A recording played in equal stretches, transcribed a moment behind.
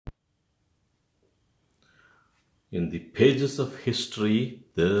In the pages of history,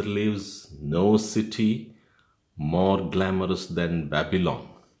 there lives no city more glamorous than Babylon.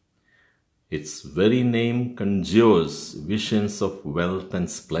 Its very name conjures visions of wealth and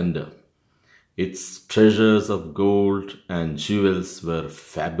splendor. Its treasures of gold and jewels were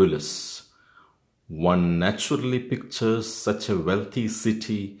fabulous. One naturally pictures such a wealthy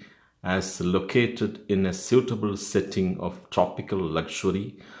city as located in a suitable setting of tropical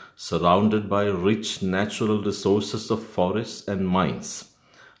luxury, surrounded by rich natural resources of forests and mines.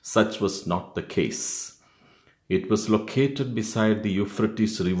 Such was not the case. It was located beside the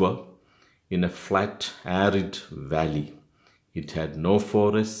Euphrates River in a flat, arid valley. It had no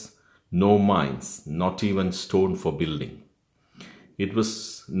forests, no mines, not even stone for building. It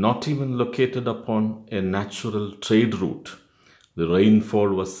was not even located upon a natural trade route. The rainfall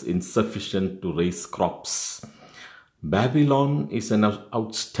was insufficient to raise crops. Babylon is an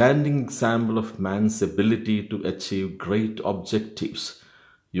outstanding example of man's ability to achieve great objectives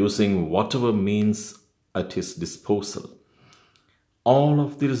using whatever means at his disposal. All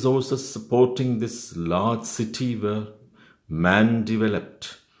of the resources supporting this large city were man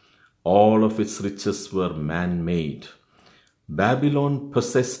developed. All of its riches were man made. Babylon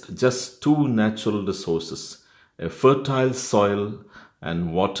possessed just two natural resources, a fertile soil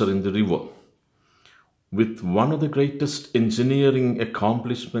and water in the river. With one of the greatest engineering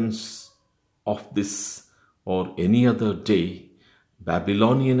accomplishments of this or any other day,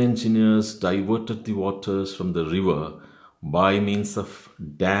 Babylonian engineers diverted the waters from the river by means of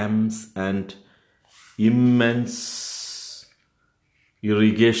dams and immense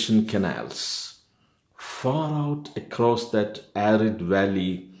irrigation canals. Far out across that arid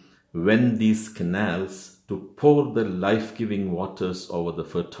valley went these canals to pour the life-giving waters over the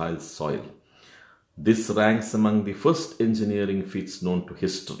fertile soil. This ranks among the first engineering feats known to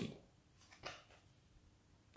history.